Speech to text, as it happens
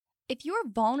If you're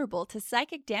vulnerable to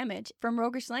psychic damage from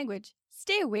roguish language,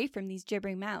 stay away from these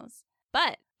gibbering mouths.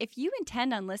 But if you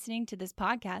intend on listening to this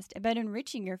podcast about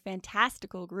enriching your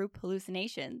fantastical group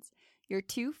hallucinations, you're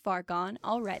too far gone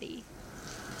already.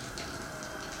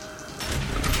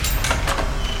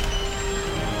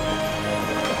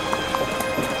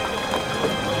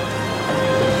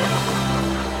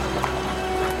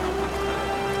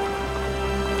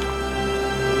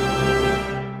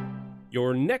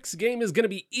 Your next game is going to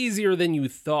be easier than you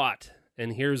thought,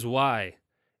 and here's why.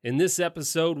 In this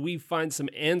episode, we find some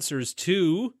answers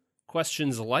to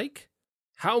questions like,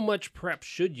 how much prep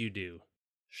should you do?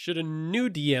 Should a new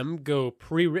DM go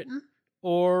pre-written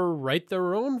or write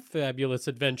their own fabulous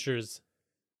adventures?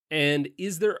 And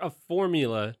is there a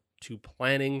formula to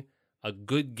planning a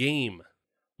good game?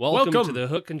 Welcome to the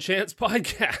Hook and Chance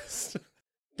podcast.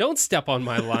 Don't step on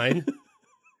my line.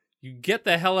 You get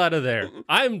the hell out of there.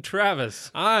 I'm Travis.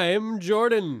 I'm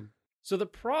Jordan. So the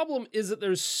problem is that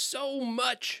there's so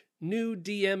much new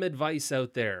DM advice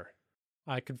out there.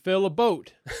 I could fill a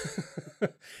boat.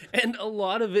 And a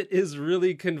lot of it is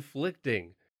really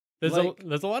conflicting. There's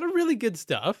a lot of really good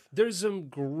stuff. There's some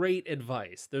great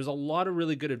advice. There's a lot of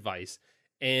really good advice.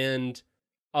 And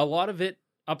a lot of it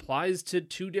applies to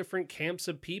two different camps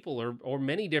of people or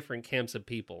many different camps of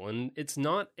people. And it's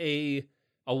not a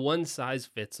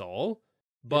one-size-fits-all,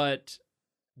 but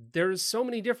there's so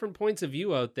many different points of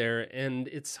view out there, and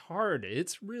it's hard.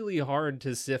 It's really hard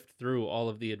to sift through all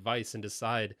of the advice and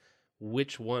decide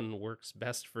which one works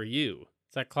best for you.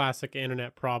 It's that classic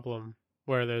internet problem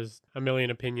where there's a million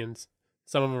opinions.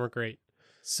 Some of them are great.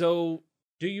 So,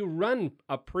 do you run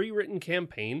a pre-written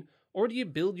campaign, or do you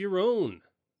build your own?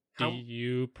 Do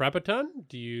you prep a ton?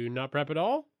 Do you not prep at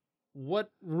all?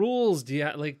 What rules do you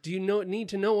have? Like, do you need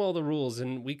to know all the rules?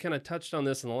 And we kind of touched on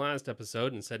this in the last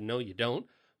episode and said, no, you don't.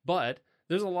 But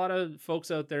there's a lot of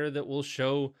folks out there that will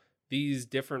show these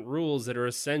different rules that are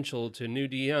essential to new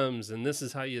DMs. And this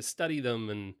is how you study them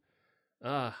and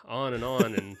on and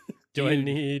on. And do I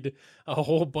need a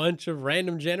whole bunch of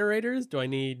random generators? Do I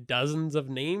need dozens of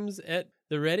names at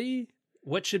the ready?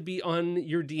 What should be on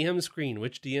your DM screen?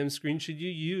 Which DM screen should you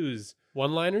use?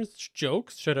 One-liners?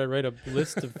 Jokes? Should I write a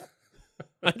list of...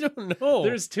 I don't know.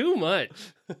 There's too much.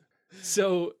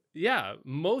 So, yeah,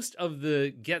 most of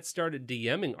the Get Started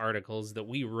DMing articles that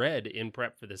we read in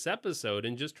prep for this episode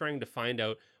and just trying to find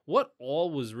out what all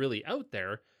was really out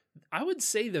there, I would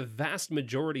say the vast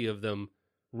majority of them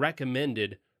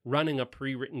recommended running a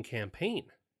pre-written campaign.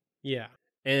 Yeah.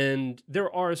 And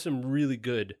there are some really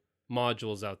good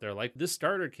modules out there. Like this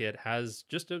starter kit has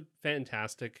just a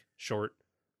fantastic short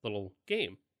little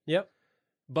game. Yep.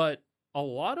 But a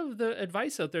lot of the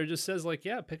advice out there just says like,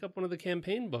 yeah, pick up one of the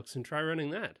campaign books and try running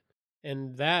that.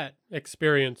 And that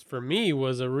experience for me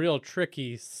was a real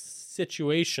tricky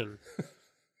situation.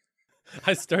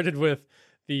 I started with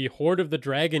the Hoard of the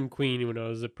Dragon Queen when I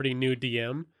was a pretty new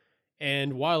DM.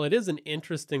 And while it is an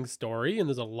interesting story and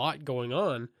there's a lot going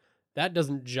on, that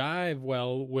doesn't jive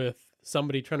well with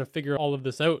somebody trying to figure all of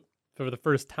this out for the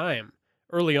first time.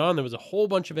 Early on, there was a whole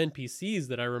bunch of NPCs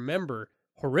that I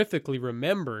horrifically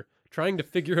remember, trying to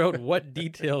figure out what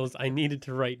details I needed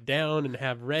to write down and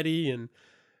have ready. And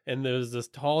there was this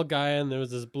tall guy and there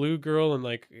was this blue girl, and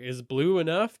like, is blue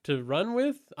enough to run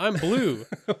with? I'm blue.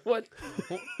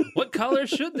 What color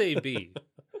should they be?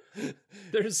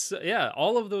 There's,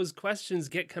 all of those questions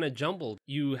get kind of jumbled.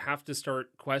 You have to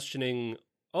start questioning,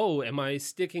 oh, am I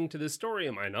sticking to this story?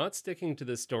 Am I not sticking to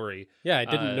this story? Yeah, I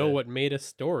didn't know what made a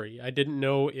story. I didn't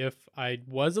know if I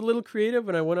was a little creative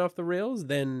and I went off the rails,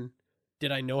 then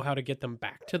did I know how to get them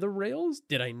back to the rails?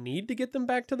 Did I need to get them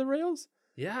back to the rails?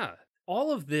 Yeah.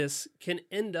 All of this can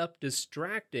end up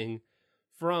distracting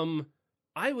from,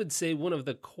 I would say, one of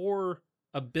the core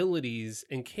abilities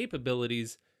and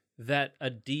capabilities that a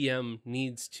DM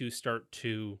needs to start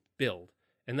to build.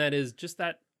 And that is just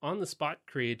that on-the-spot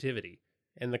creativity.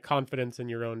 And the confidence in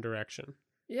your own direction.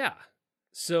 Yeah.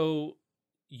 So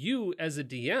you as a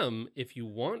DM, if you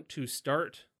want to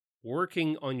start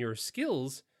working on your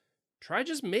skills, try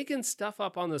just making stuff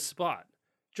up on the spot.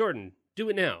 Jordan, do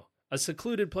it now. A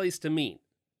secluded place to meet.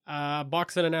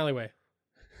 Box in an alleyway.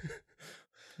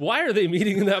 Why are they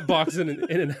meeting in that box in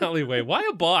an alleyway? Why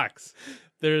a box?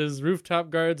 There's rooftop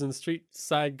guards and street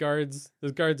side guards.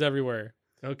 There's guards everywhere.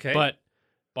 Okay. But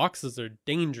boxes are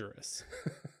dangerous.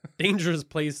 Dangerous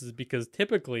places because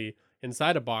typically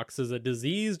inside a box is a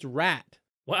diseased rat.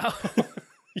 Wow.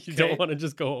 You don't want to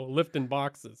just go lifting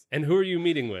boxes. And who are you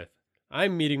meeting with?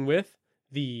 I'm meeting with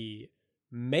the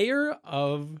mayor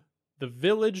of the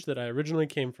village that I originally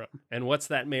came from. And what's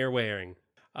that mayor wearing?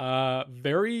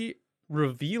 Very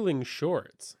revealing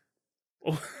shorts.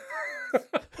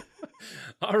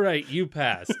 All right, you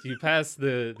passed. You passed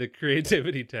the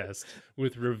creativity test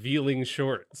with revealing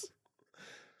shorts.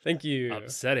 Thank you.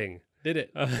 Upsetting. Did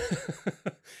it.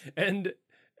 And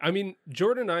I mean,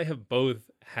 Jordan and I have both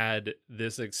had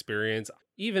this experience.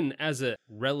 Even as a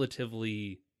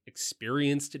relatively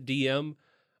experienced DM,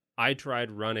 I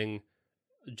tried running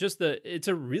it's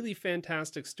a really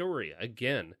fantastic story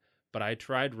again, but I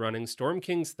tried running Storm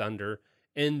King's Thunder,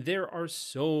 and there are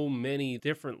so many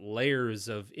different layers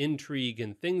of intrigue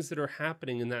and things that are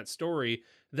happening in that story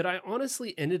that I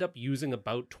honestly ended up using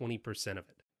about 20% of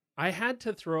it. I had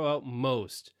to throw out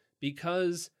most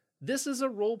because this is a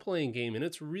role-playing game, and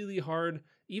it's really hard,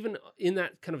 even in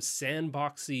that kind of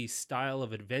sandboxy style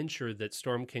of adventure that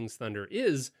Storm King's Thunder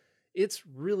is, it's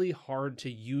really hard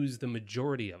to use the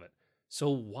majority of it. So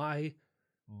why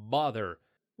bother?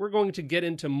 We're going to get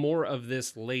into more of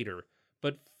this later,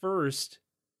 but first,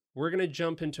 we're going to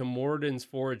jump into Moradin's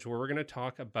Forge, where we're going to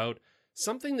talk about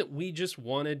something that we just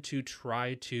wanted to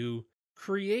try to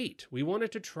create. We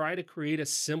wanted to try to create a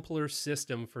simpler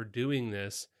system for doing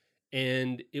this,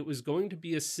 and it was going to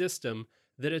be a system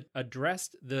that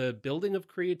addressed the building of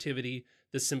creativity,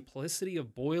 the simplicity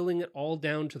of boiling it all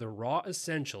down to the raw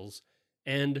essentials,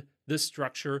 and the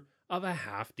structure of a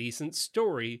half-decent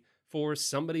story for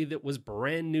somebody that was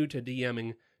brand new to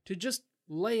DMing to just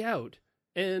lay out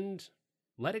and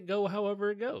let it go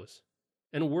however it goes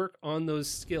and work on those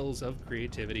skills of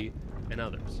creativity and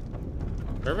others.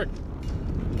 Perfect.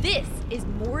 This is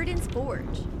Moradin's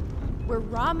Forge, where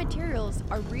raw materials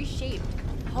are reshaped,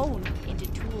 honed into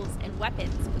tools and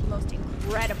weapons with the most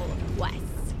incredible of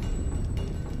quests.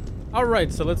 All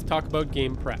right, so let's talk about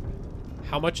game prep.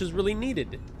 How much is really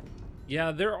needed?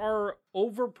 Yeah, there are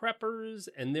over-preppers,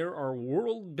 and there are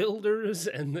world builders,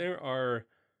 and there are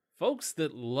folks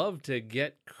that love to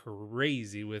get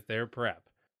crazy with their prep.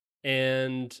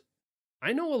 And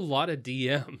I know a lot of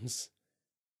DMs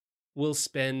will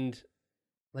spend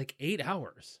like 8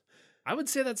 hours. I would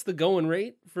say that's the going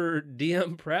rate for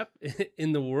DM prep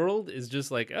in the world, is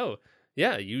just like, oh,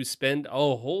 yeah, you spend a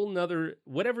whole nother,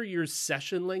 whatever your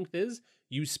session length is,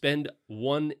 you spend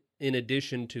one in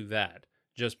addition to that,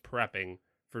 just prepping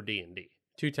for D&D.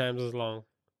 2 times as long.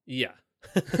 Yeah.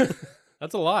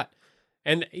 That's a lot.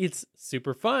 And it's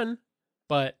super fun,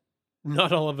 but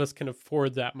not all of us can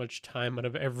afford that much time out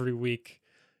of every week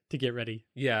to get ready.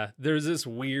 Yeah, there's this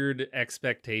weird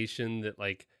expectation that,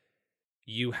 like,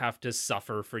 you have to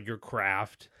suffer for your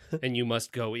craft and you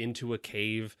must go into a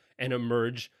cave and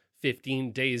emerge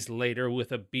 15 days later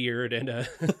with a beard and a...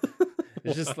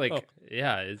 It's just like,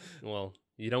 yeah, well,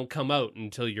 you don't come out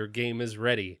until your game is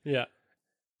ready. Yeah.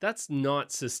 That's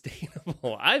not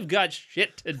sustainable. I've got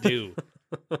shit to do.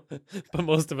 But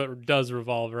most of it does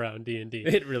revolve around D&D.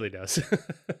 It really does.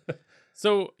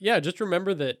 So, yeah, just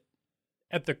remember that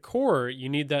at the core, you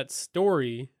need that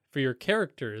story for your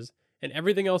characters, and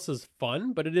everything else is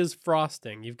fun, but it is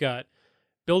frosting. You've got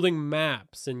building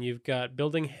maps, and you've got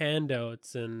building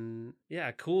handouts, and...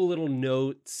 Yeah, cool little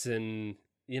notes, and,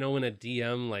 you know, when a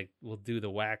DM, like, will do the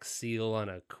wax seal on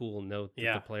a cool note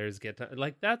that the players get to...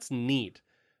 Like, that's neat.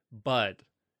 But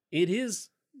it is,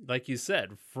 like you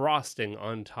said, frosting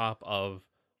on top of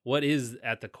what is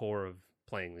at the core of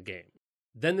playing the game.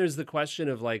 Then there's the question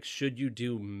of, like, should you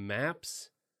do maps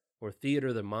or theater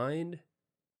of the mind?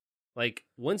 Like,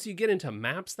 once you get into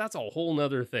maps, that's a whole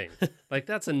nother thing. Like,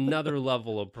 that's another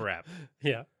level of prep.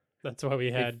 Yeah, that's why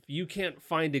we had... If you can't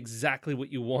find exactly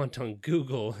what you want on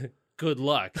Google, good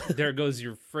luck. There goes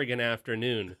your friggin'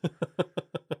 afternoon.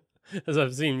 As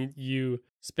I've seen you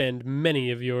spend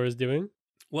many of yours doing.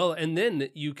 Well, and then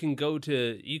you can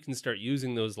start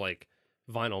using those, like,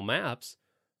 vinyl maps.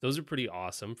 Those are pretty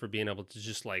awesome for being able to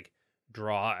just, like,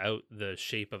 draw out the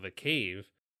shape of a cave.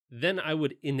 Then I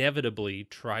would inevitably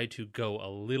try to go a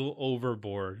little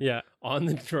overboard on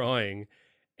the drawing,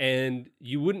 and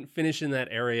you wouldn't finish in that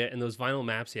area, and those vinyl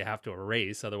maps you have to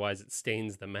erase, otherwise it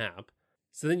stains the map.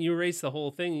 So then you erase the whole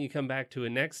thing and you come back to it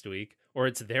next week, or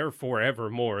it's there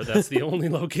forevermore. That's the only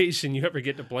location you ever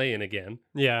get to play in again.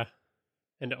 Yeah.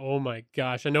 And oh my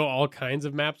gosh, I know all kinds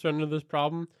of maps run into this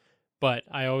problem, but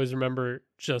I always remember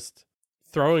just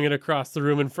throwing it across the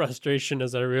room in frustration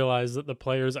as I realized that the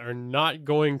players are not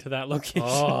going to that location.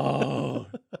 Oh.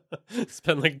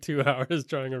 Spend like 2 hours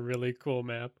drawing a really cool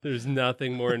map. There's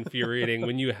nothing more infuriating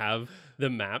when you have the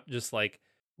map just like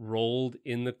rolled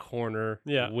in the corner,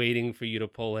 waiting for you to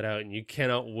pull it out, and you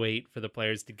cannot wait for the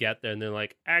players to get there, and they're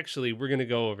like, actually, we're going to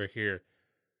go over here.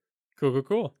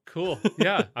 Cool.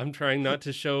 Yeah, I'm trying not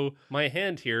to show my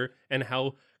hand here and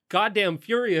how goddamn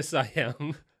furious I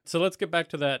am. So let's get back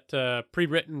to that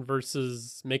pre-written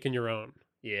versus making your own.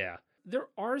 Yeah. there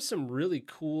are some really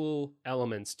cool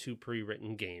elements to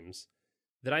pre-written games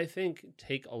that I think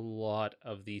take a lot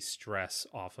of the stress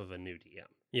off of a new DM.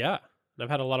 Yeah. And I've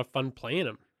had a lot of fun playing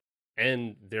them.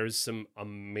 And there's some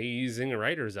amazing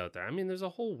writers out there. I mean, there's a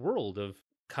whole world of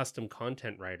custom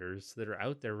content writers that are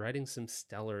out there writing some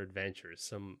stellar adventures,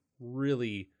 some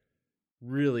really,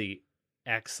 really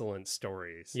excellent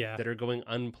stories that are going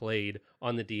unplayed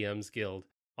on the DM's Guild,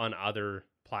 on other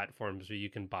platforms where you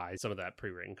can buy some of that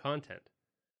pre-written content.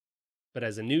 But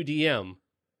as a new DM,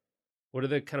 what are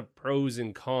the kind of pros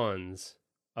and cons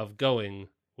of going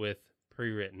with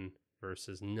pre-written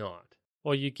versus not?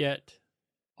 Well, you get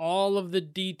all of the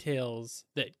details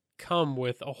that come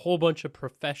with a whole bunch of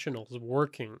professionals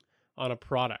working on a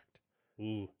product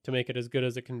to make it as good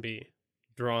as it can be.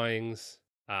 Drawings,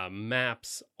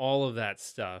 maps, all of that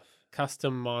stuff.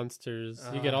 Custom monsters.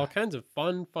 You get all kinds of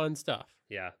fun stuff.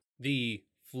 Yeah. The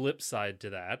flip side to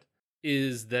that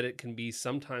is that it can be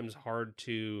sometimes hard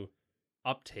to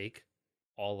uptake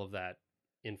all of that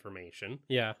information.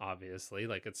 Yeah. Obviously,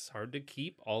 like it's hard to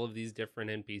keep all of these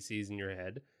different NPCs in your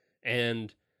head.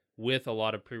 And with a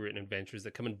lot of pre-written adventures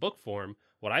that come in book form,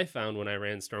 what I found when I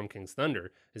ran Storm King's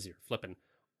Thunder is you're flipping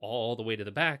all the way to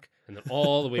the back and then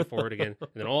all the way forward again and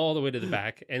then all the way to the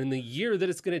back. And in the year that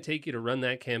it's going to take you to run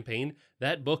that campaign,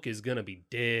 that book is going to be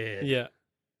dead. Yeah.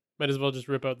 Might as well just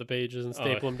rip out the pages and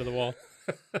staple them to the wall.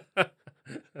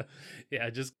 Yeah,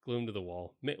 just glue them to the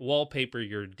wall. Wallpaper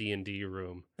your D&D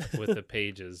room with the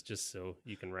pages just so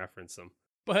you can reference them.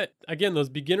 But again, those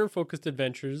beginner-focused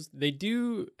adventures, they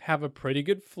do have a pretty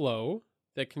good flow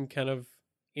that can kind of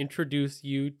introduce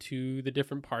you to the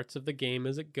different parts of the game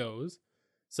as it goes.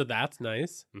 So that's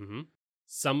nice. Mm-hmm.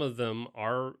 Some of them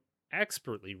are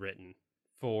expertly written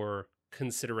for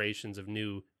considerations of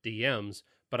new DMs,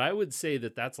 but I would say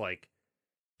that that's like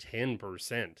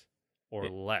 10% or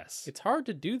less. It's hard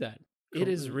to do that. It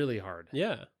is really hard.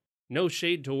 Yeah. No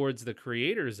shade towards the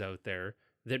creators out there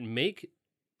that make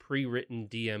pre-written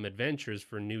DM adventures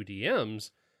for new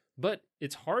DMs, but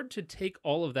it's hard to take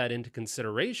all of that into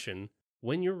consideration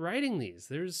when you're writing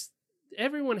these.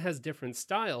 Everyone has different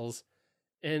styles,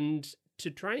 and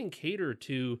to try and cater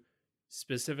to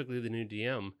specifically the new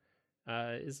DM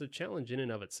is a challenge in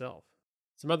and of itself.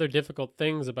 Some other difficult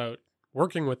things about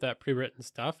working with that pre-written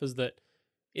stuff is that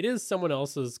it is someone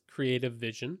else's creative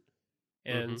vision.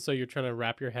 And so you're trying to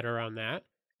wrap your head around that.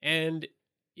 And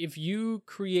if you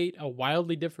create a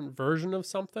wildly different version of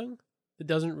something that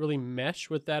doesn't really mesh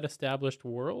with that established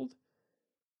world,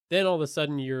 then all of a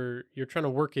sudden you're trying to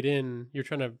work it in, you're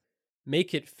trying to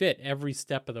make it fit every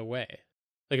step of the way.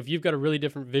 Like if you've got a really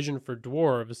different vision for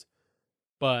dwarves,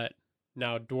 but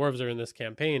now dwarves are in this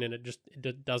campaign and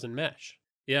it doesn't mesh.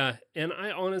 Yeah, and I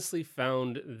honestly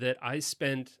found that I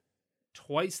spent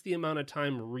twice the amount of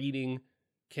time reading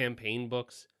campaign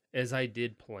books as I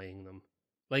did playing them.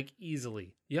 Like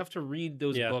easily. You have to read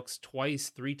those books twice,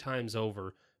 3 times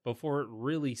over before it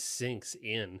really sinks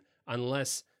in,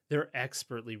 unless they're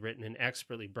expertly written and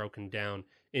expertly broken down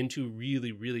into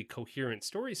really, really coherent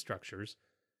story structures.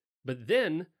 But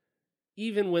then,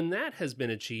 even when that has been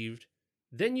achieved,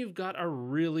 then you've got a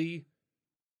really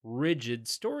rigid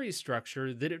story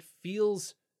structure that it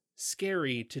feels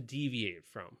scary to deviate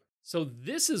from. So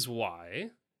this is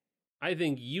why I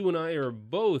think you and I are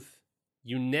both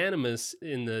unanimous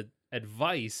in the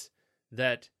advice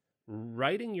that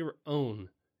writing your own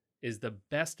is the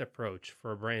best approach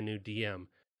for a brand new DM.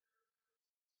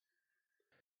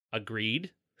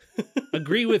 Agreed?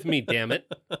 Agree with me, damn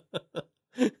it.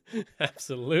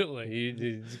 Absolutely.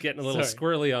 You're getting a little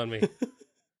squirrely on me.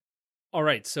 All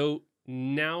right, so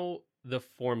now the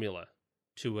formula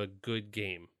to a good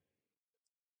game.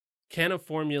 Can a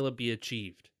formula be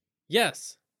achieved?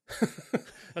 Yes.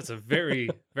 That's a very,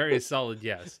 very solid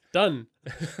yes. Done.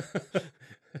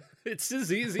 It's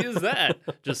as easy as that.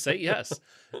 Just say yes.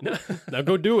 Now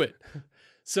go do it.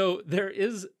 So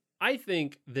I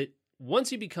think that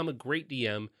once you become a great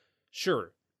DM,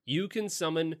 sure, you can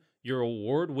summon your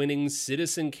award-winning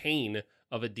Citizen Kane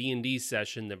of a D&D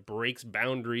session that breaks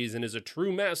boundaries and is a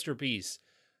true masterpiece,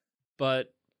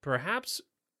 but perhaps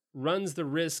runs the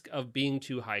risk of being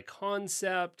too high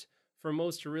concept for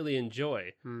most to really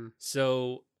enjoy.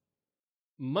 So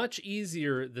much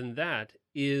easier than that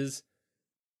is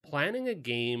planning a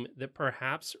game that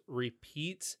perhaps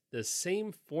repeats the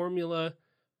same formula,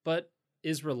 but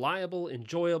is reliable,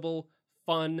 enjoyable,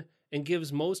 fun, and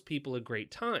gives most people a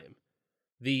great time.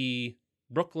 The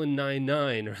Brooklyn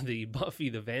Nine-Nine or the Buffy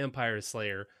the Vampire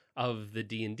Slayer of the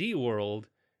D&D world,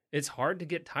 it's hard to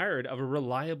get tired of a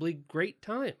reliably great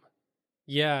time.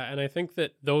 Yeah, and I think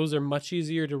that those are much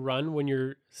easier to run when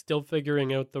you're still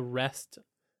figuring out the rest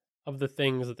of the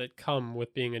things that come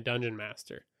with being a dungeon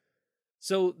master.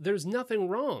 So there's nothing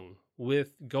wrong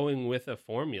with going with a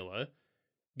formula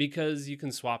because you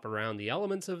can swap around the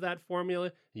elements of that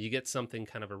formula. You get something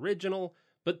kind of original,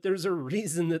 but there's a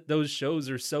reason that those shows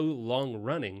are so long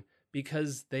running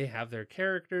because they have their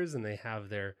characters and they have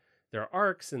their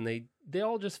arcs and they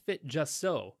all just fit just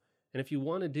so. And if you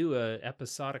want to do a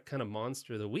episodic kind of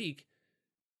monster of the week,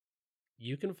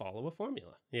 you can follow a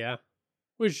formula. Yeah.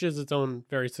 Which is its own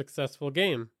very successful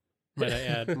game. Might I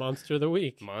add, Monster of the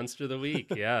Week. Monster of the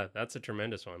Week. Yeah, that's a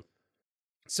tremendous one.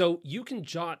 So you can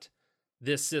jot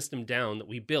this system down that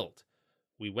we built.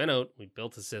 We went out, we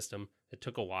built a system. It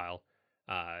took a while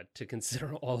to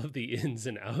consider all of the ins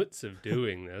and outs of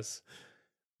doing this.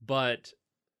 But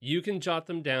you can jot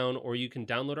them down, or you can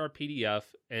download our PDF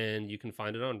and you can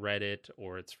find it on Reddit,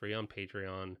 or it's free on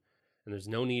Patreon. And there's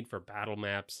no need for battle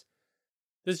maps.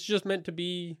 This is just meant to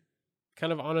be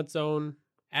kind of on its own.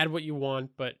 Add what you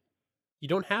want, but you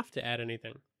don't have to add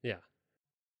anything. Yeah.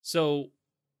 So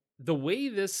the way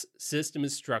this system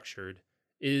is structured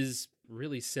is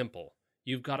really simple.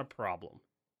 You've got a problem.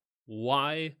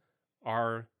 Why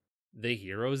are the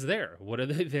heroes there? What are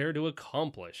they there to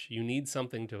accomplish? You need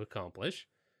something to accomplish.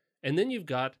 And then you've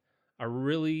got a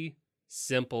really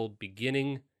simple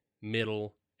beginning,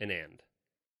 middle, and end.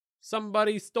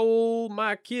 Somebody stole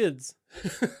my kids.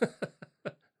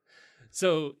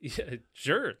 So, yeah,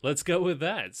 sure, let's go with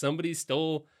that. Somebody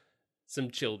stole some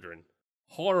children.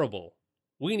 Horrible.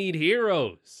 We need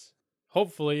heroes.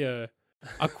 Hopefully a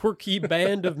quirky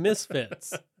band of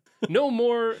misfits. No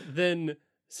more than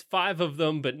 5 of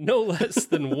them, but no less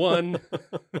than 1.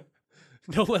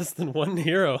 No less than 1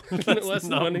 hero. That's less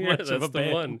than not 1 hero. much That's of a the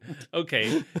band. one.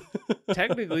 Okay.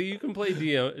 Technically, you can play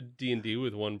D&D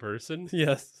with 1 person.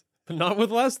 Yes, but not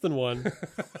with less than 1.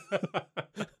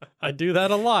 I do that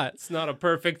a lot. It's not a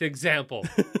perfect example.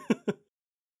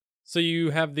 So you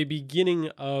have the beginning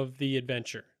of the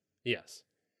adventure. Yes.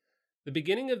 The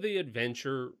beginning of the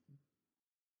adventure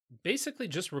basically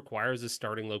just requires a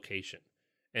starting location.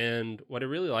 And what I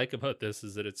really like about this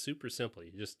is that it's super simple.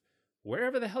 You just,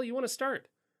 wherever the hell you want to start.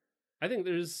 I think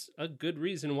there's a good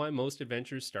reason why most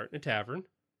adventures start in a tavern.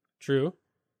 True.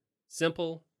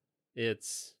 Simple. It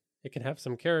can have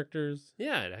some characters.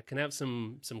 Yeah, it can have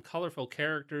some colorful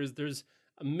characters. There's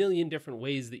a million different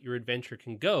ways that your adventure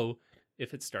can go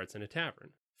if it starts in a tavern.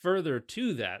 Further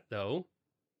to that, though,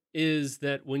 is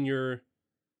that when you're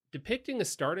depicting a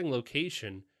starting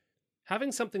location,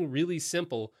 having something really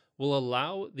simple will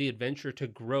allow the adventure to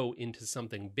grow into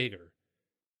something bigger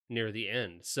near the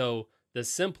end. So the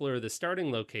simpler the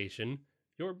starting location,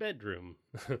 your bedroom,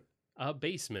 a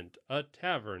basement, a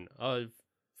tavern, a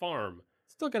farm.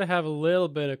 Still got to have a little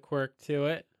bit of quirk to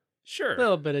it. Sure. A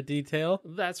little bit of detail.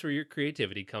 That's where your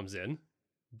creativity comes in.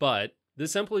 But the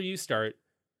simpler you start,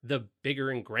 the bigger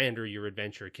and grander your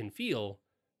adventure can feel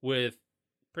with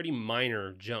pretty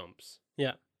minor jumps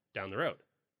down the road.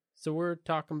 So we're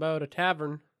talking about a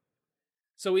tavern.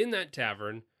 So in that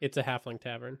tavern... It's a halfling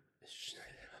tavern.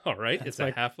 All right, That's it's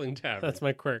a halfling tavern. That's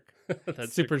my quirk.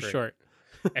 That's super your quirk. short.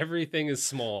 Everything is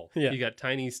small. Yeah. You got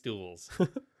tiny stools.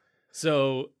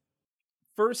 So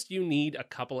first you need a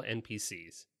couple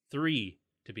NPCs. 3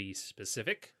 to be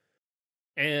specific.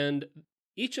 And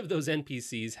each of those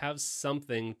NPCs have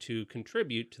something to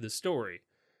contribute to the story.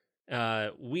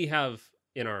 We have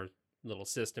in our little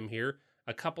system here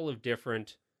a couple of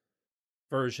different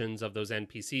versions of those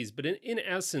NPCs, but in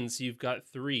essence, you've got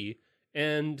 3,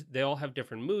 and they all have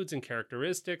different moods and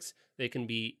characteristics. They can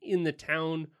be in the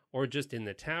town or just in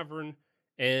the tavern.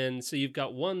 And so you've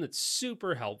got one that's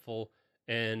super helpful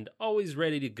and always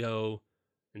ready to go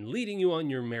and leading you on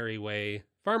your merry way.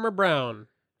 Farmer Brown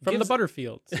from the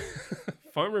Butterfields.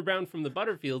 Farmer Brown from the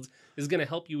Butterfields is going to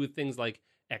help you with things like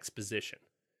exposition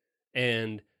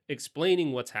and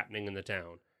explaining what's happening in the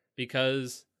town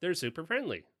because they're super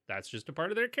friendly. That's just a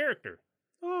part of their character.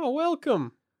 Oh,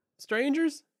 welcome,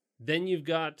 strangers. Then you've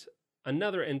got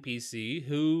another NPC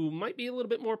who might be a little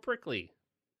bit more prickly.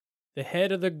 The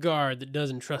head of the guard that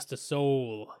doesn't trust a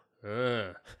soul.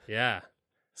 Yeah.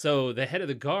 So the head of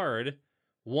the guard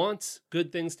wants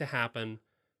good things to happen,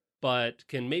 but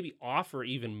can maybe offer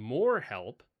even more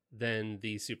help than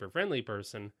the super friendly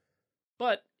person,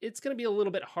 but it's going to be a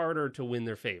little bit harder to win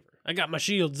their favor. I got my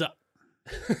shields up.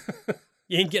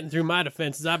 You ain't getting through my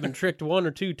defenses. I've been tricked 1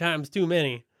 or 2 times too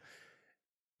many.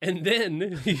 And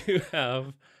then you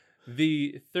have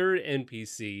the third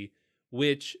NPC,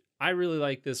 which I really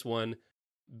like this one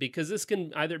because this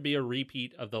can either be a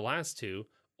repeat of the last 2,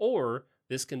 or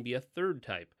this can be a third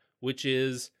type, which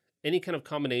is any kind of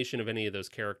combination of any of those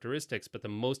characteristics, but the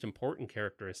most important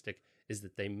characteristic is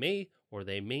that they may or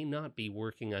they may not be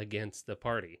working against the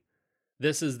party.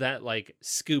 This is that like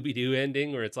Scooby-Doo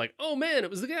ending where it's like, oh man, it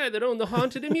was the guy that owned the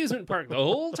haunted amusement park the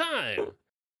whole time.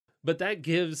 But that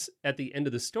gives, at the end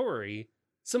of the story,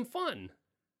 some fun.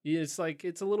 It's like,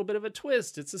 it's a little bit of a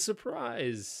twist. It's a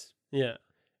surprise. Yeah.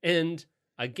 And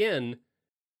again,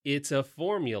 it's a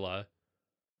formula,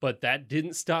 but that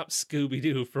didn't stop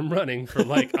Scooby-Doo from running for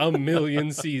like a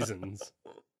million seasons.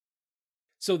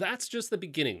 So that's just the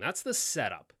beginning. That's the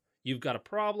setup. You've got a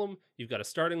problem, you've got a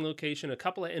starting location, a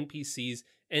couple of NPCs,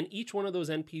 and each one of those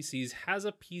NPCs has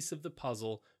a piece of the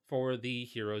puzzle for the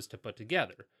heroes to put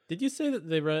together. Did you say that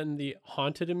they run the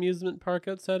haunted amusement park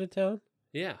outside of town?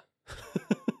 Yeah.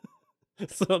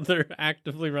 So they're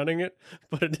actively running it,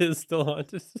 but it is still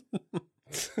haunted.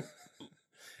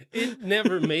 It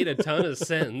never made a ton of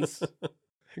sense.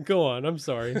 Go on, I'm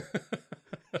sorry.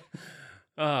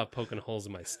 Poking holes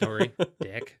in my story,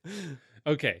 dick.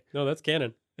 Okay. No, that's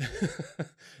canon.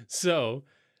 So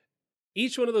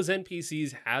each one of those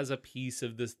NPCs has a piece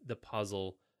of the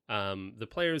puzzle. The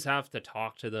players have to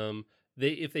talk to them.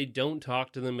 If they don't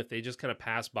talk to them, if they just kind of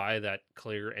pass by that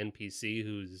clear NPC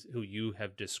who you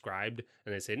have described,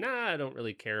 and they say, nah, I don't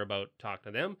really care about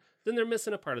talking to them, then they're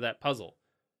missing a part of that puzzle.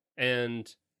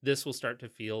 And this will start to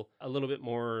feel a little bit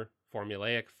more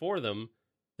formulaic for them.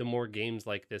 The more games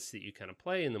like this that you kind of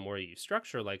play and the more you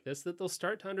structure like this, that they'll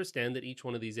start to understand that each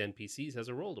one of these NPCs has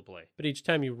a role to play. But each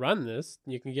time you run this,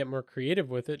 you can get more creative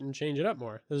with it and change it up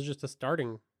more. This is just a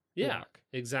starting block.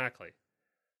 Exactly.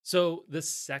 So the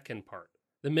second part,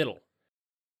 the middle,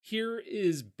 here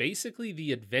is basically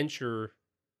the adventure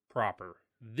proper.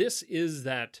 This is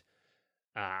that,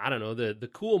 the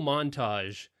cool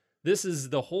montage. This is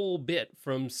the whole bit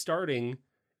from starting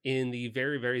in the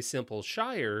very, very simple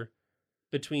Shire.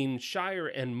 Between Shire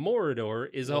and Mordor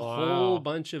is a whole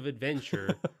bunch of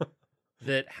adventure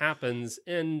that happens.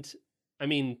 And I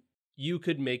mean, you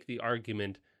could make the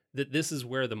argument that this is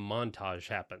where the montage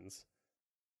happens.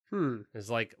 There's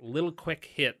like little quick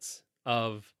hits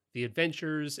of the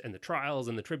adventures and the trials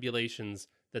and the tribulations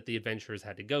that the adventurers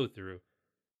had to go through.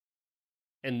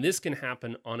 And this can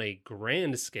happen on a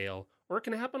grand scale, or it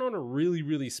can happen on a really,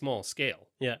 really small scale.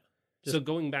 Yeah. So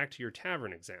going back to your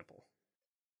tavern example.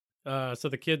 So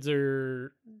the kids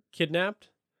are kidnapped.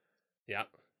 Yeah.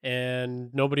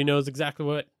 And nobody knows exactly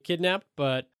what kidnapped,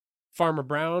 but Farmer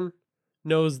Brown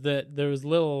knows that there's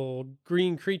little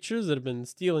green creatures that have been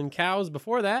stealing cows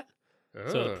before that.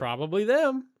 So it's probably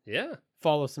them. Yeah.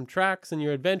 Follow some tracks, and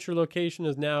your adventure location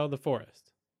is now the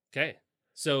forest. Okay.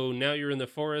 So now you're in the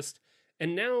forest,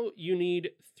 and now you need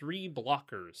 3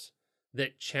 blockers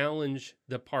that challenge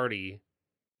the party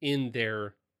in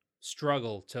their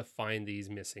struggle to find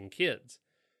these missing kids.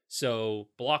 So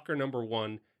blocker number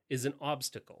 1 is an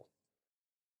obstacle.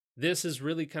 This is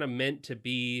really kind of meant to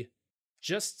be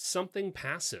just something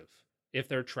passive. If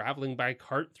they're traveling by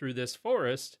cart through this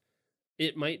forest,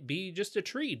 it might be just a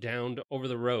tree downed over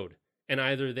the road. And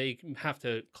either they have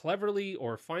to cleverly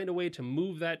or find a way to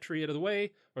move that tree out of the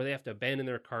way, or they have to abandon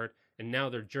their cart, and now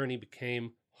their journey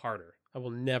became harder. I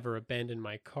will never abandon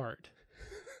my cart.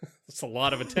 It's a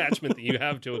lot of attachment that you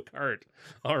have to a cart.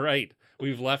 All right.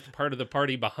 We've left part of the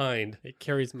party behind. It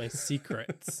carries my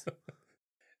secrets.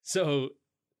 So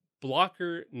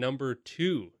blocker number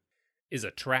 2 is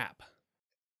a trap.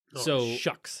 Oh,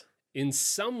 shucks. In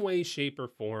some way, shape, or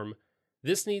form,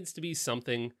 this needs to be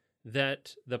something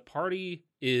that the party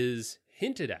is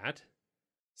hinted at.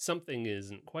 Something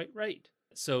isn't quite right.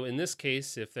 So in this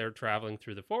case, if they're traveling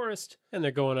through the forest, and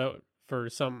they're going out for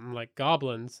something like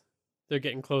goblins, they're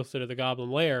getting closer to the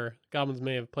goblin lair. Goblins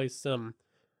may have placed some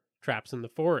traps in the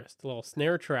forest, a little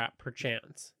snare trap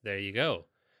perchance. There you go.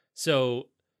 So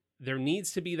there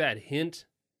needs to be that hint,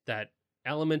 that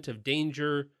element of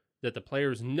danger, that the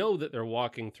players know that they're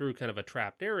walking through kind of a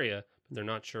trapped area, but they're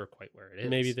not sure quite where it is.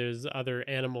 Maybe there's other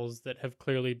animals that have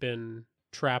clearly been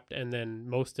trapped and then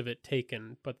most of it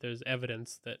taken, but there's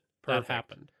evidence that that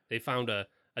happened. They found a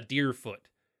deer foot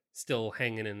still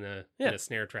hanging in a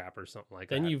snare trap or something like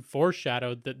that. Then you've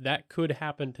foreshadowed that could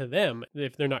happen to them.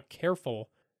 If they're not careful,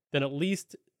 then at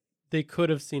least they could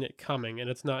have seen it coming, and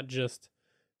it's not just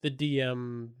the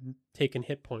DM taking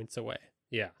hit points away.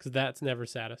 Yeah. Because that's never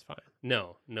satisfying.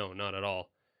 No, not at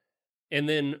all. And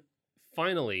then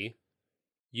finally,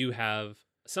 you have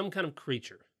some kind of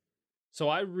creature. So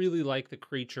I really like the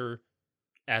creature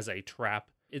as a trap.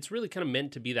 It's really kind of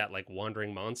meant to be that like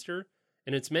wandering monster.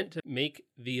 And it's meant to make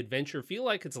the adventure feel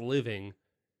like it's living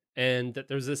and that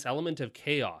there's this element of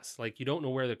chaos. Like you don't know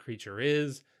where the creature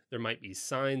is. There might be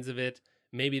signs of it.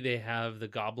 maybe the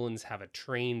goblins have a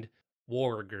trained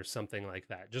warg or something like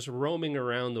that, just roaming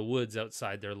around the woods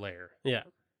outside their lair. Yeah.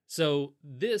 So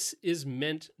this is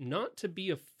meant not to be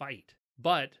a fight,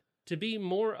 but to be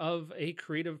more of a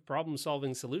creative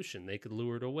problem-solving solution. They could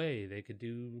lure it away. They could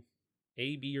do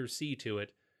A, B, or C to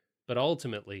it. But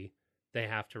ultimately, they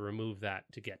have to remove that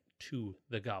to get to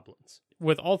the goblins.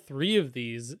 With all three of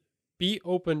these, be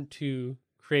open to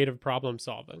creative problem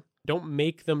solving. Don't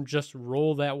make them just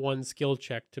roll that one skill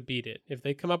check to beat it. If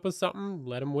they come up with something,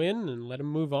 let them win and let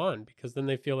them move on, because then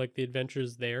they feel like the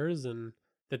adventure's theirs and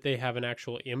that they have an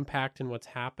actual impact in what's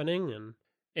happening.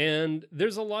 And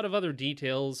there's a lot of other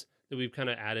details that we've kind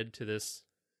of added to this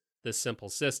simple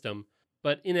system.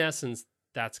 But in essence,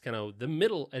 that's kind of the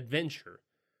middle adventure.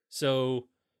 So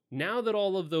now that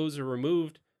all of those are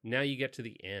removed, now you get to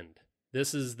the end.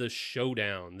 This is the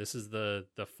showdown. This is the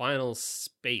final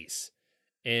space.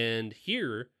 And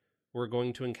here we're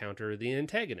going to encounter the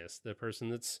antagonist, the person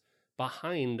that's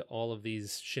behind all of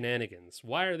these shenanigans.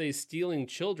 Why are they stealing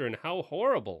children? How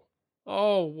horrible.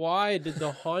 Oh, why did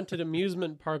the haunted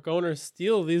amusement park owner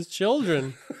steal these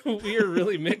children? We are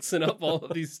really mixing up all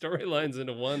of these storylines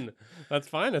into one. That's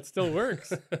fine. It still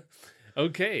works.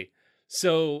 Okay.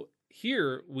 So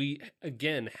here we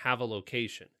again have a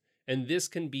location, and this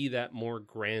can be that more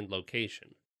grand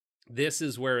location. This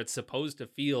is where it's supposed to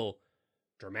feel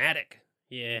dramatic.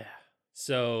 Yeah.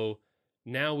 So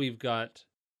now we've got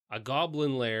a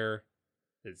goblin lair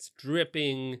that's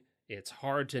dripping. It's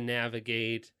hard to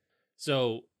navigate.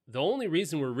 So the only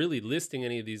reason we're really listing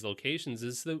any of these locations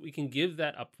is so that we can give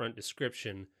that upfront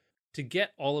description to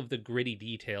get all of the gritty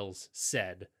details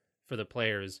said for the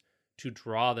players to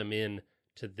draw them in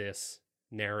to this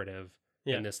narrative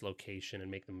and this location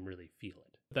and make them really feel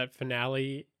it. That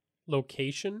finale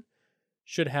location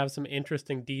should have some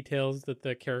interesting details that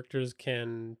the characters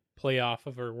can play off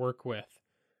of or work with.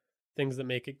 Things that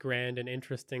make it grand and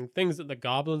interesting. Things that the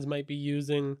goblins might be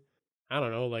using. I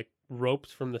don't know, like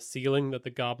ropes from the ceiling that the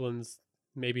goblins,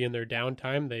 maybe in their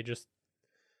downtime, they just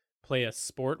play a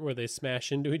sport where they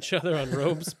smash into each other on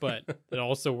ropes, but it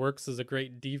also works as a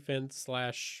great defense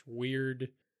 / weird.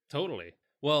 Totally.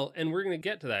 Well, and we're going to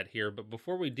get to that here, but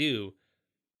before we do,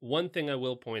 one thing I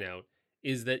will point out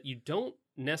is that you don't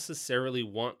necessarily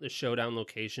want the showdown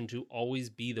location to always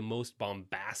be the most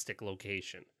bombastic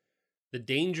location. The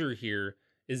danger here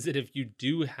is that if you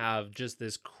do have just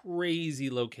this crazy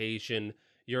location,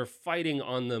 you're fighting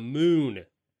on the moon.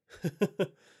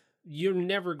 You're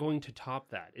never going to top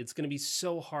that. It's going to be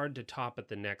so hard to top it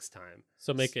the next time.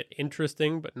 So make it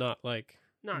interesting, but not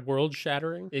world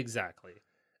shattering. Exactly.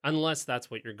 Unless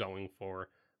that's what you're going for.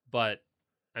 But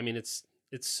I mean, it's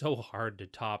so hard to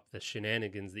top the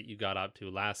shenanigans that you got up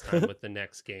to last time with the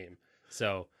next game.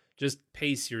 So just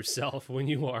pace yourself when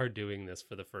you are doing this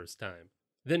for the first time.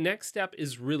 The next step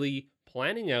is really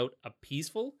planning out a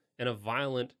peaceful and a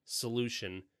violent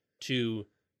solution to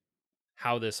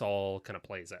how this all kind of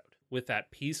plays out. With that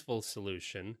peaceful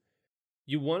solution,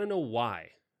 you want to know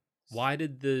why. Why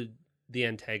did the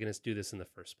antagonist do this in the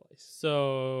first place?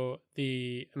 So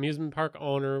the amusement park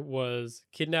owner was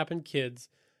kidnapping kids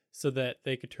so that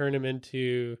they could turn them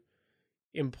into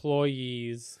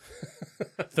employees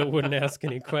that wouldn't ask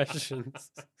any questions.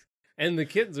 And the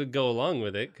kids would go along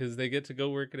with it because they get to go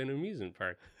work at an amusement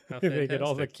park. They get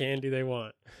all the candy they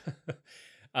want.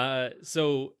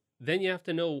 So then you have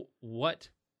to know what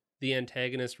the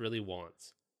antagonist really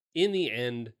wants. In the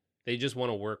end, they just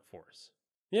want a workforce.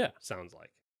 Yeah. Sounds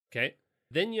like. Okay.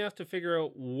 Then you have to figure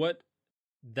out what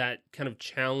that kind of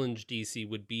challenge DC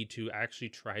would be to actually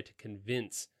try to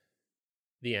convince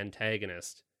the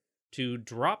antagonist to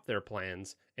drop their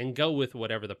plans and go with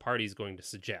whatever the party's going to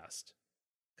suggest.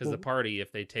 Because the party,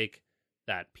 if they take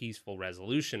that peaceful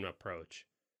resolution approach,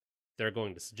 they're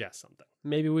going to suggest something.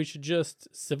 Maybe we should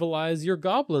just civilize your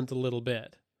goblins a little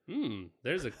bit.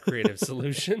 There's a creative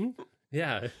solution.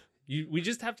 Yeah. We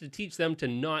just have to teach them to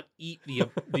not eat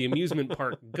the amusement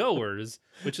park goers,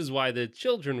 which is why the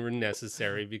children were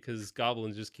necessary, because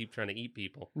goblins just keep trying to eat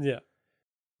people. Yeah.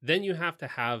 Then you have to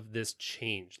have this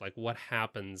change. Like, what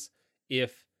happens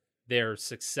if they're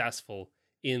successful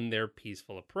in their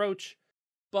peaceful approach?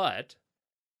 But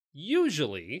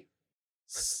usually,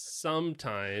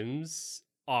 sometimes,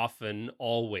 often,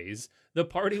 always, the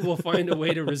party will find a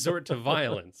way to resort to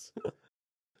violence.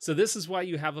 So this is why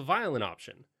you have a violent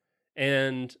option.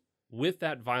 And with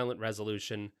that violent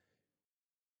resolution,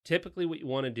 typically what you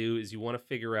want to do is you want to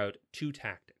figure out two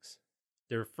tactics.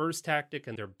 Their first tactic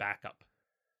and their backup.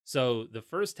 So the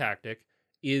first tactic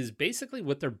is basically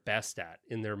what they're best at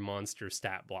in their monster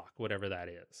stat block, whatever that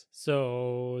is.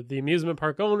 So the amusement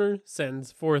park owner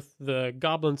sends forth the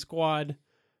goblin squad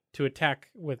to attack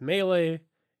with melee,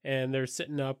 and they're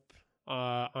sitting up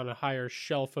on a higher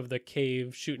shelf of the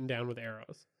cave shooting down with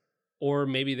arrows. Or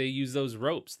maybe they use those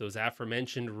ropes, those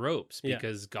aforementioned ropes, Yeah.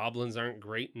 because goblins aren't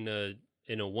great in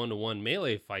a one-to-one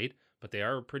melee fight, but they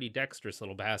are pretty dexterous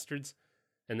little bastards,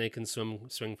 and they can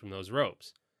swing from those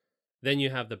ropes. Then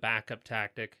you have the backup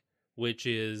tactic, which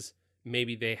is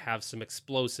maybe they have some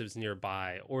explosives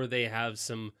nearby, or they have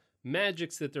some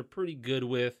magics that they're pretty good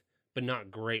with, but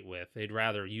not great with. They'd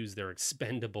rather use their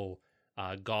expendable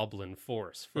goblin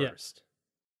force first. Yeah.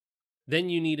 Then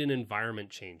you need an environment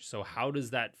change. So how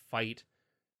does that fight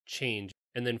change?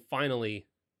 And then finally,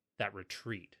 that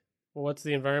retreat. Well, what's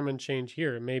the environment change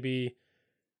here? Maybe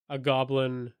a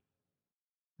goblin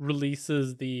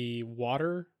releases the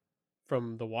water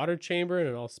from the water chamber and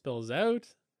it all spills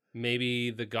out. Maybe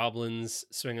the goblins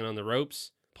swinging on the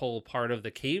ropes pull part of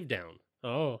the cave down.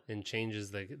 Oh. And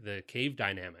changes the cave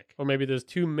dynamic. Or maybe there's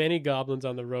too many goblins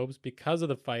on the ropes because of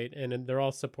the fight, and they're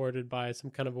all supported by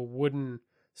some kind of a wooden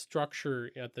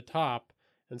structure at the top,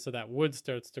 and so that wood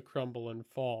starts to crumble and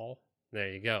fall.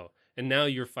 There you go. And now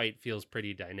your fight feels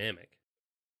pretty dynamic.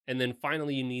 And then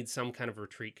finally you need some kind of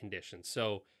retreat condition.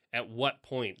 So at what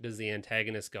point does the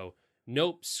antagonist go,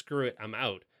 nope, screw it, I'm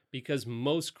out? Because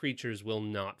most creatures will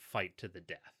not fight to the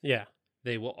death. Yeah.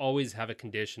 They will always have a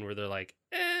condition where they're like,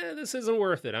 this isn't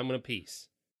worth it, I'm going to peace.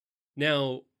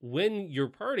 Now, when your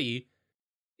party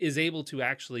is able to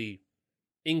actually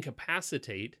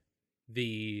incapacitate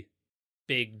the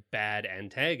big bad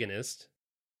antagonist,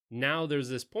 now there's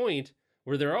this point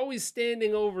where they're always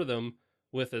standing over them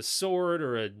with a sword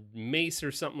or a mace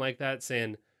or something like that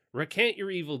saying, recant your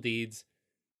evil deeds,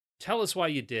 tell us why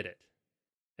you did it.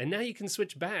 And now you can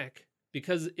switch back,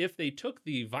 because if they took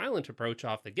the violent approach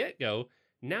off the get-go,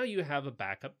 now you have a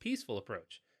backup peaceful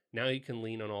approach. Now you can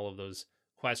lean on all of those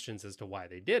questions as to why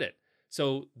they did it.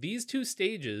 So these two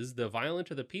stages, the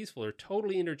violent or the peaceful, are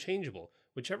totally interchangeable.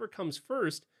 Whichever comes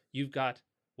first, you've got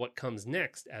what comes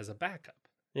next as a backup.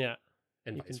 Yeah.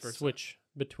 And you vice can versa. Switch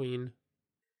between.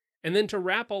 And then to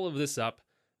wrap all of this up,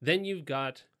 then you've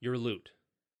got your loot.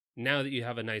 Now that you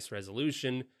have a nice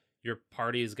resolution, your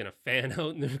party is going to fan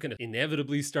out and they're going to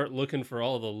inevitably start looking for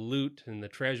all the loot and the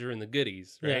treasure and the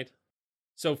goodies, right? Yeah.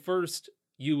 So first,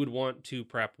 you would want to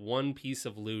prep one piece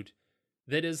of loot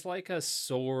that is like a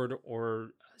sword or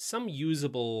some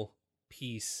usable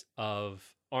piece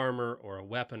of armor or a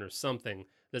weapon or something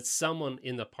that someone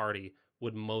in the party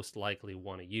would most likely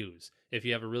want to use. If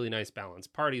you have a really nice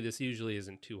balanced party, this usually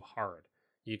isn't too hard.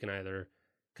 You can either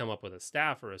come up with a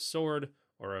staff or a sword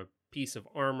or a piece of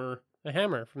armor. A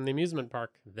hammer from the amusement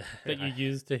park that you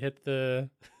use to hit the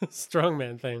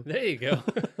strongman thing. There you go.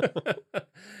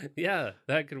 Yeah,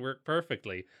 that could work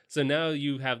perfectly. So now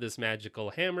you have this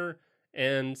magical hammer,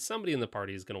 and somebody in the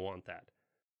party is going to want that.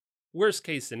 Worst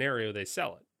case scenario, they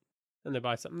sell it. And they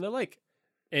buy something they like.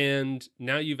 And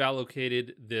now you've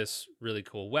allocated this really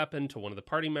cool weapon to one of the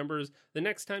party members. The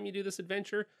next time you do this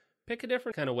adventure, pick a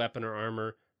different kind of weapon or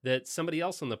armor that somebody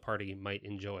else in the party might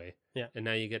enjoy. Yeah. And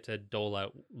now you get to dole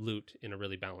out loot in a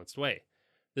really balanced way.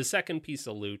 The second piece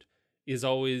of loot is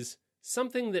always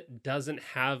something that doesn't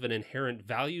have an inherent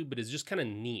value, but is just kind of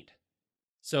neat.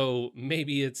 So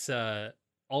maybe it's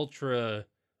ultra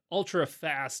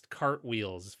fast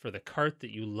cartwheels for the cart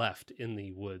that you left in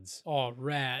the woods. Oh,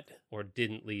 rad. Or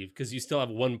didn't leave, because you still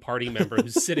have one party member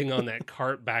who's sitting on that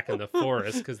cart back in the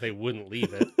forest because they wouldn't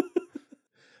leave it.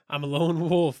 I'm a lone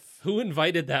wolf. Who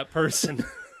invited that person?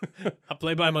 I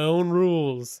play by my own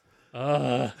rules.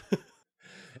 And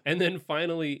then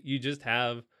finally, you just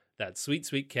have that sweet,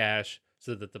 sweet cash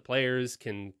so that the players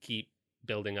can keep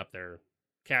building up their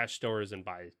cash stores and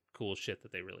buy cool shit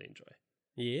that they really enjoy.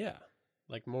 Yeah.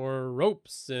 Like more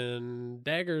ropes and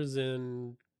daggers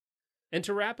and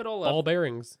to wrap it all up, ball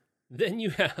bearings. Then you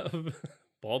have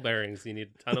ball bearings. You need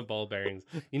a ton of ball bearings.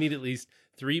 You need at least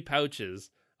 3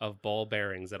 pouches of ball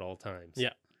bearings at all times.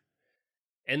 Yeah.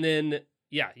 And then,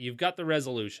 yeah, you've got the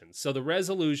resolution. So the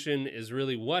resolution is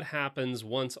really what happens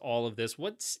once all of this,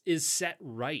 what is set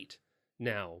right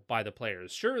now by the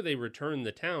players. Sure, they return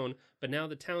the town, but now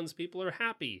the townspeople are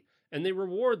happy and they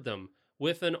reward them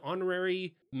with an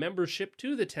honorary membership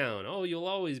to the town. Oh, you'll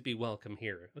always be welcome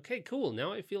here. Okay, cool.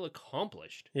 Now I feel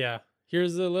accomplished. Yeah.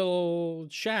 Here's a little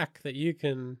shack that you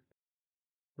can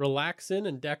relax in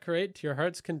and decorate to your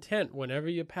heart's content whenever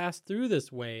you pass through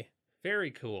this way.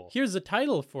 Very cool. Here's a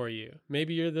title for you.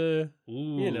 Maybe you're the,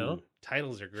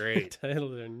 titles are great.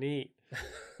 Titles are neat.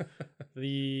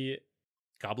 The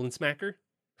Goblin Smacker?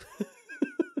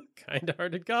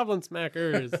 Kind-hearted goblin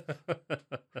smackers.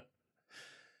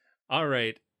 All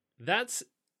right. That's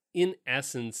in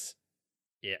essence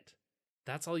it.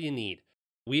 That's all you need.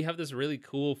 We have this really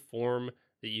cool form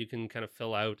that you can kind of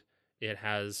fill out. It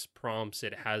has prompts.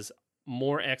 It has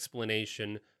more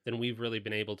explanation than we've really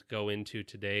been able to go into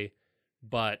today.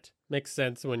 But Makes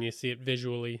sense when you see it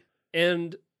visually.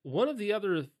 and one of the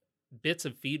other bits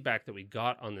of feedback that we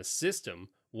got on the system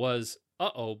was,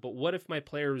 but what if my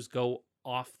players go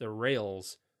off the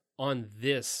rails on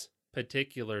this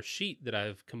particular sheet that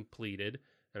I've completed?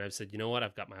 And I've said, you know what?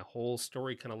 I've got my whole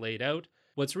story kind of laid out.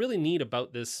 What's really neat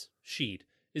about this sheet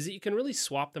is that you can really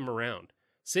swap them around.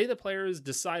 Say the players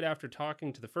decide after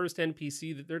talking to the first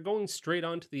NPC that they're going straight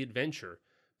on to the adventure,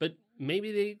 but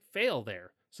maybe they fail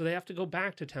there. So they have to go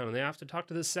back to town and they have to talk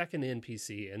to the second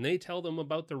NPC, and they tell them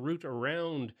about the route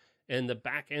around and the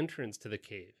back entrance to the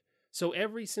cave. So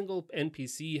every single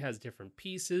NPC has different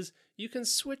pieces. You can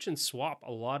switch and swap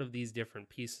a lot of these different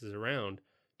pieces around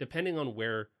depending on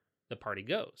where the party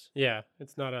goes. Yeah,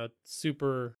 it's not a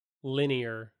super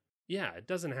linear. Yeah, it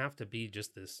doesn't have to be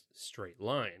just this straight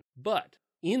line. But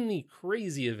in the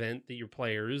crazy event that your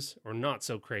players, or not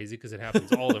so crazy because it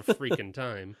happens all the freaking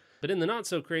time, but in the not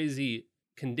so crazy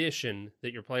condition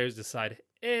that your players decide,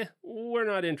 we're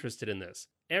not interested in this.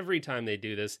 Every time they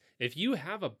do this, if you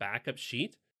have a backup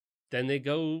sheet, then they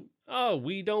go,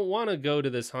 we don't want to go to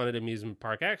this haunted amusement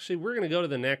park. Actually, we're going to go to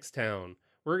the next town.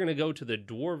 We're going to go to the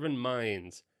Dwarven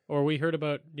Mines. Or we heard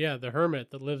about, the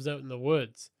hermit that lives out in the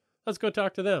woods. Let's go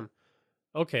talk to them.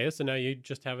 Okay, so now you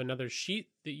just have another sheet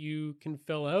that you can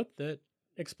fill out that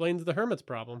explains the hermit's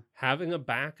problem. Having a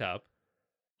backup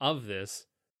of this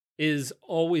is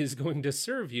always going to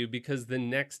serve you because the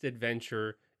next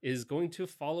adventure is going to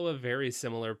follow a very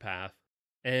similar path.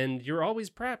 And you're always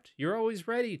prepped. You're always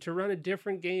ready to run a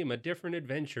different game, a different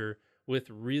adventure with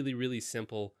really, really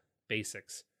simple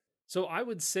basics. So I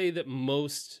would say that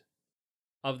most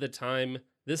of the time,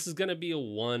 this is going to be a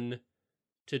 1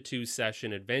 to 2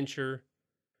 session adventure.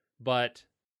 But,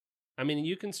 I mean,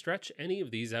 you can stretch any of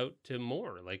these out to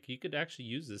more. Like, you could actually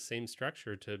use the same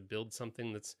structure to build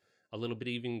something that's a little bit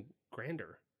even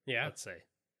grander, let's say.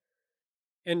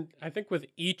 And I think with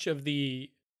each of the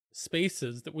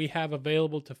spaces that we have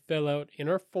available to fill out in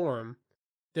our form,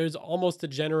 there's almost a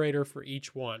generator for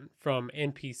each one, from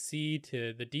NPC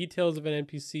to the details of an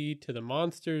NPC to the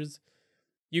monsters.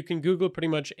 You can Google pretty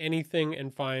much anything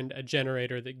and find a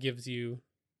generator that gives you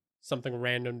something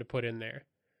random to put in there.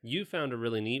 You found a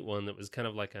really neat one that was kind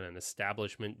of like an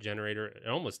establishment generator. It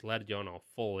almost led you on a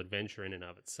full adventure in and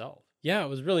of itself. Yeah, it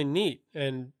was really neat.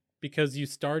 And because you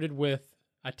started with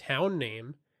a town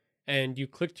name and you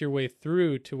clicked your way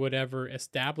through to whatever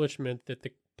establishment that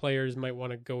the players might want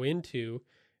to go into,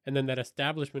 and then that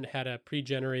establishment had a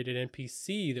pre-generated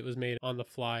NPC that was made on the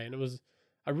fly. And it was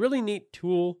a really neat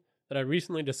tool that I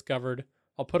recently discovered.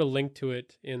 I'll put a link to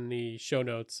it in the show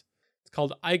notes. It's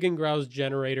called Eigengrau's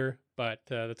Generator, but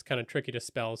that's kind of tricky to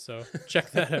spell, so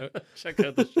check that out. Check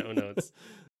out the show notes.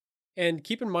 And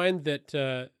keep in mind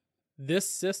that this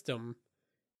system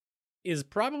is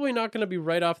probably not going to be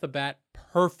right off the bat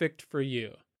perfect for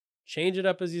you. Change it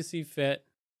up as you see fit.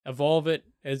 Evolve it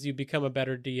as you become a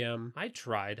better DM. I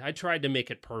tried to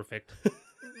make it perfect.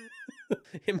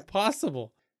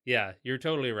 Impossible. Yeah, you're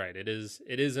totally right. It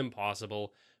is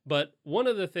impossible. But one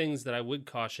of the things that I would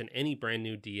caution any brand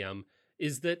new DM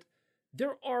is that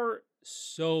there are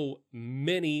so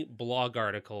many blog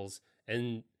articles,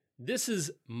 and this is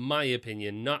my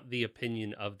opinion, not the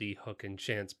opinion of the Hook and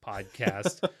Chance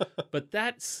podcast, but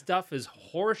that stuff is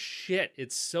horse shit.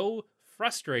 It's so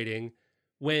frustrating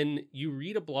when you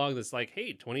read a blog that's like,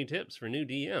 hey, 20 tips for new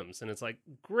DMs. And it's like,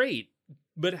 great,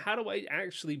 but how do I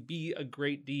actually be a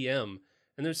great DM?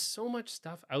 And there's so much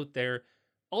stuff out there.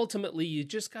 Ultimately, you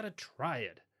just got to try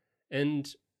it.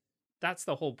 And that's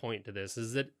the whole point to this,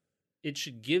 is that it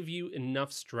should give you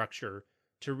enough structure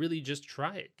to really just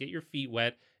try it, get your feet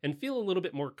wet, and feel a little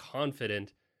bit more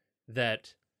confident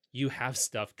that you have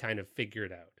stuff kind of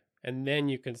figured out. And then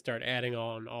you can start adding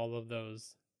on all of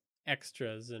those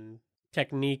extras and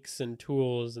techniques and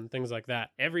tools and things like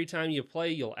that. Every time you play,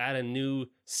 you'll add a new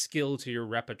skill to your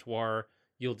repertoire.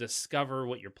 You'll discover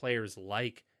what your players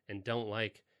like and don't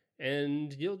like,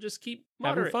 and you'll just keep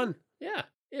having fun. Yeah,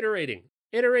 iterating.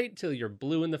 Iterate till you're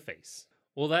blue in the face.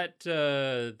 Well, that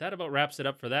about wraps it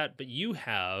up for that, but you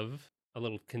have a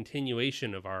little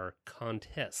continuation of our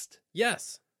contest.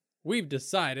 Yes, we've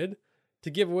decided to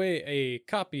give away a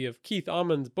copy of Keith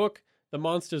Amund's book, The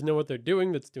Monsters Know What They're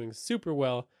Doing, that's doing super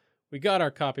well. We got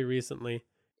our copy recently.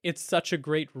 It's such a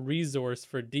great resource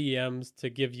for DMs to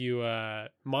give you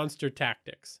monster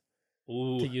tactics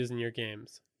to use in your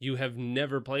games. You have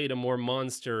never played a more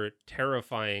monster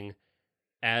terrifying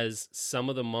as some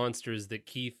of the monsters that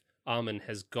Keith Ammann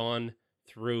has gone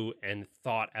through and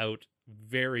thought out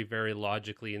very, very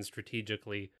logically and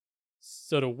strategically.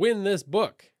 So to win this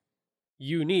book,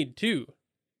 you need to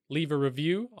leave a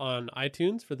review on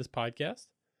iTunes for this podcast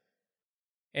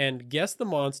and guess the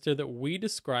monster that we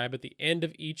describe at the end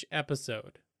of each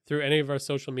episode through any of our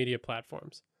social media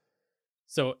platforms.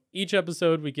 So each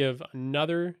episode we give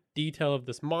another detail of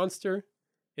this monster.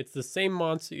 It's the same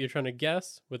monster you're trying to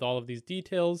guess with all of these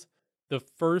details. The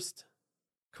first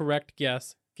correct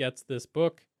guess gets this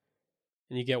book,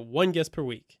 and you get one guess per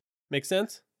week. Make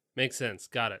sense? Makes sense.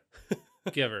 Got it.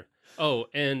 Giver. Oh,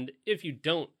 and if you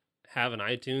don't have an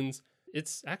iTunes,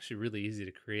 it's actually really easy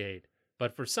to create.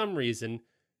 But for some reason,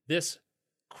 this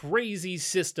crazy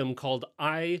system called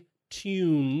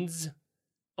iTunes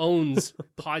owns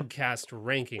podcast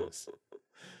rankings.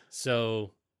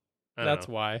 So that's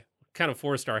why. Kind of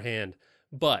forced our hand.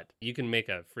 But you can make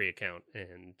a free account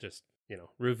and just,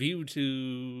 review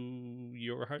to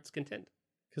your heart's content.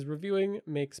 Because reviewing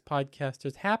makes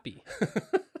podcasters happy.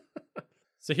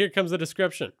 So here comes the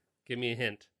description. Give me a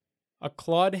hint. A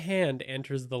clawed hand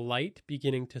enters the light,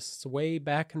 beginning to sway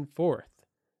back and forth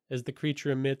as the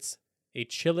creature emits a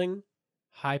chilling,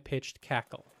 high-pitched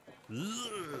cackle.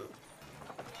 Ugh.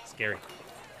 Scary.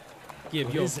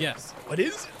 Give your guess. What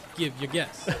is it? Give your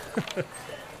guess.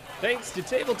 Thanks to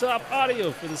Tabletop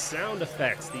Audio for the sound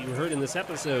effects that you heard in this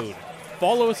episode.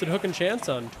 Follow us at Hook and Chance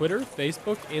on Twitter,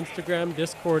 Facebook, Instagram,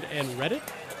 Discord, and Reddit.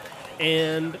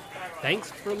 And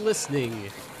thanks for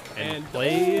listening. And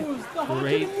play the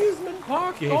great amusement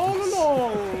park games. all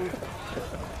along.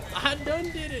 I done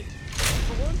did it.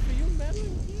 For one for you,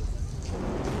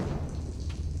 Madeline.